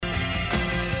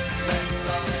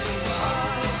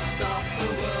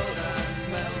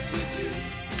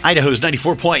Idaho's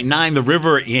 94.9 The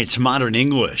River. It's Modern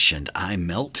English, and I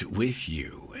melt with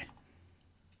you.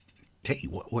 Hey,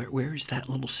 where is that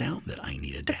little sound that I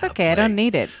needed to have? It's okay. I don't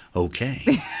need it.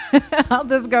 Okay. I'll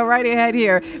just go right ahead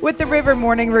here with the River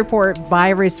Morning Report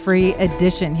virus-free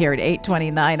edition here at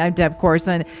 8:29. I'm Deb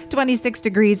Corson. 26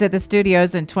 degrees at the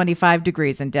studios and 25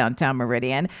 degrees in downtown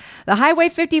Meridian. The Highway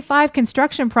 55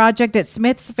 construction project at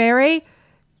Smith's Ferry,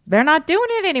 they're not doing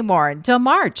it anymore until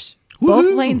March.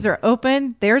 Both lanes are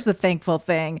open. There's a thankful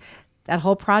thing. That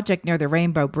whole project near the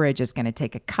Rainbow Bridge is going to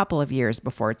take a couple of years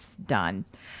before it's done.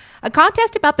 A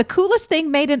contest about the coolest thing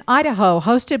made in Idaho,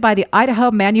 hosted by the Idaho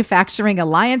Manufacturing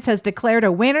Alliance, has declared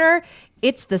a winner.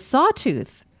 It's the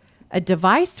Sawtooth, a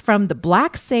device from the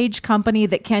Black Sage company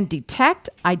that can detect,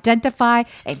 identify,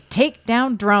 and take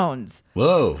down drones.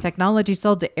 Whoa. Technology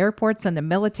sold to airports and the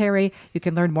military. You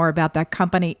can learn more about that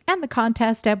company and the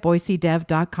contest at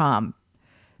boisedev.com.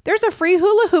 There's a free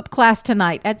hula hoop class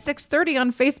tonight at 6:30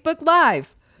 on Facebook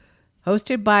Live,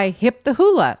 hosted by Hip the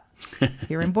Hula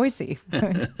here in Boise.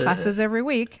 Classes every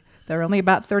week. They're only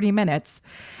about 30 minutes.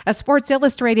 Sports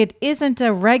Illustrated isn't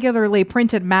a regularly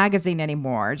printed magazine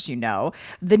anymore, as you know.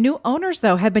 The new owners,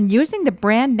 though, have been using the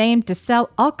brand name to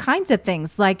sell all kinds of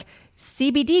things like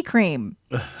CBD cream,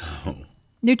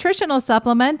 nutritional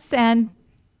supplements, and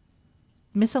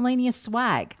miscellaneous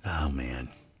swag. Oh, man.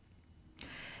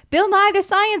 Bill Nye the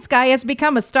Science Guy has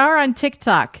become a star on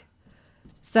TikTok.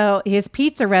 So his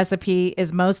pizza recipe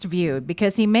is most viewed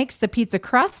because he makes the pizza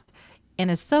crust in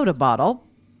a soda bottle,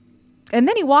 and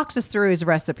then he walks us through his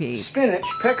recipe. Spinach,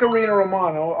 pecorino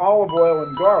romano, olive oil,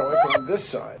 and garlic on this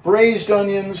side. Braised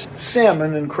onions,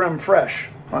 salmon, and creme fraiche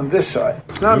on this side.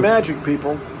 It's not magic,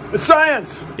 people. It's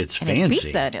science. It's And fancy. it's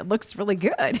pizza, and it looks really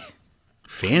good.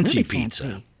 Fancy Really pizza.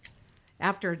 fancy.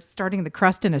 After starting the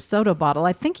crust in a soda bottle,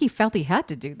 I think he felt he had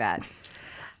to do that.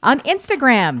 On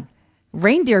Instagram,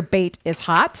 reindeer bait is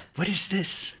hot. What is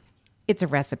this? It's a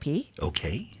recipe.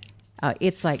 Okay.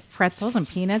 It's like pretzels and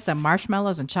peanuts and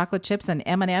marshmallows and chocolate chips and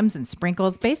M&Ms and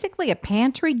sprinkles. Basically a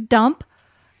pantry dump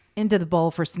into the bowl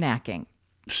for snacking.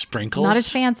 Sprinkles? Not as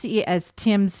fancy as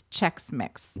Tim's Chex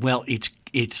Mix. Well,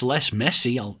 it's less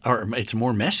messy, or it's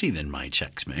more messy than my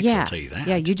Chex Mix, Yeah. I'll tell you that.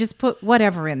 Yeah, you just put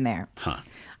whatever in there. Huh.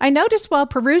 I noticed while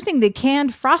perusing the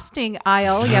canned frosting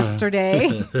aisle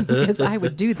yesterday, because I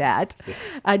would do that,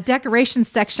 a decoration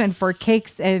section for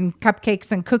cakes and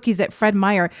cupcakes and cookies at Fred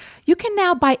Meyer, you can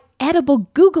now buy edible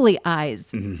googly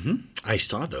eyes. Mm-hmm. I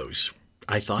saw those.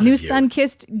 I thought New of you.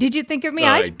 Sun-kissed. Did you think of me?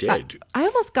 I did. I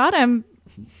almost got them.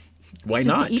 Why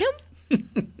Just not? to eat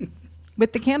them?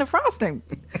 With the can of frosting.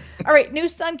 All right, new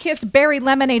Sun-Kissed berry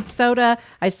lemonade soda.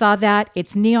 I saw that.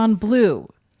 It's neon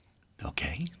blue.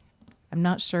 Okay. I'm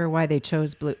not sure why they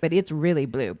chose blue, but it's really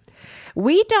blue.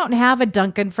 We don't have a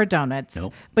Dunkin' for donuts,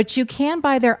 Nope. but you can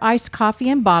buy their iced coffee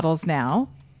in bottles now.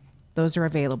 Those are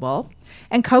available.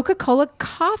 And Coca-Cola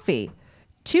coffee.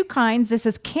 Two kinds. This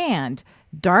is canned,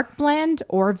 dark blend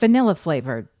or vanilla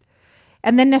flavored.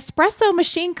 And the Nespresso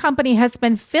Machine Company has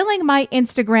been filling my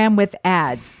Instagram with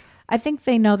ads. I think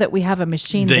they know that we have a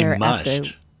machine They there must.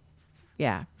 at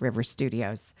the River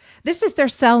Studios. This is their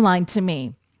sell line to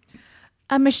me.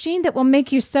 A machine that will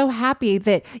make you so happy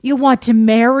that you want to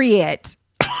marry it.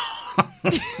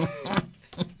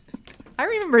 I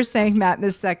remember saying that in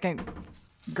the second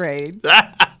grade.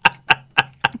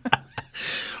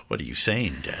 What are you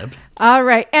saying, Deb? All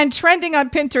right. And trending on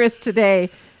Pinterest today,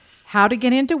 how to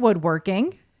get into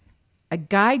woodworking, a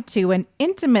guide to an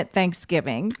intimate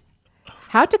Thanksgiving,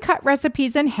 how to cut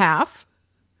recipes in half,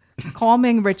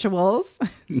 calming rituals,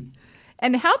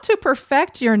 and how to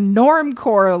perfect your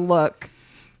normcore look.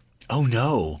 Oh,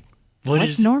 no.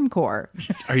 What's normcore?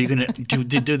 Are you going to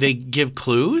do they give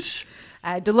clues? I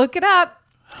had to look it up.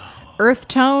 Earth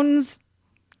tones,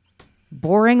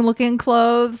 boring looking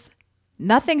clothes,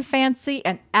 nothing fancy,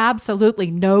 and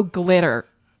absolutely no glitter.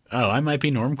 Oh, I might be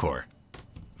normcore.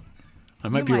 I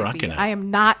might be rocking it. I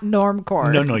am not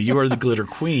normcore. No, you are the glitter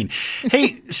queen.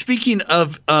 Hey, speaking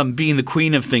of being the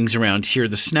queen of things around here,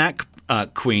 the snack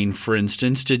queen, for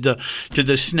instance, did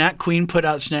the snack queen put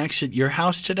out snacks at your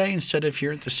house today instead of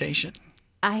here at the station?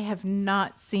 I have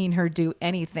not seen her do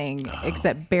anything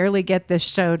except barely get this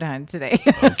show done today.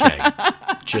 Okay.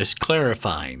 Just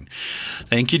clarifying.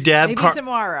 Thank you, Deb. Maybe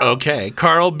tomorrow. Okay.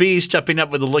 Carl B. stepping up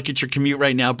with a look at your commute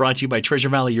right now, brought to you by Treasure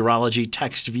Valley Urology.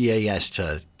 Text VAS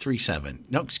to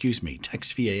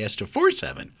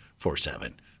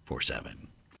 474747.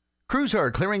 Crews are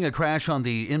clearing a crash on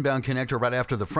the inbound connector right after the front.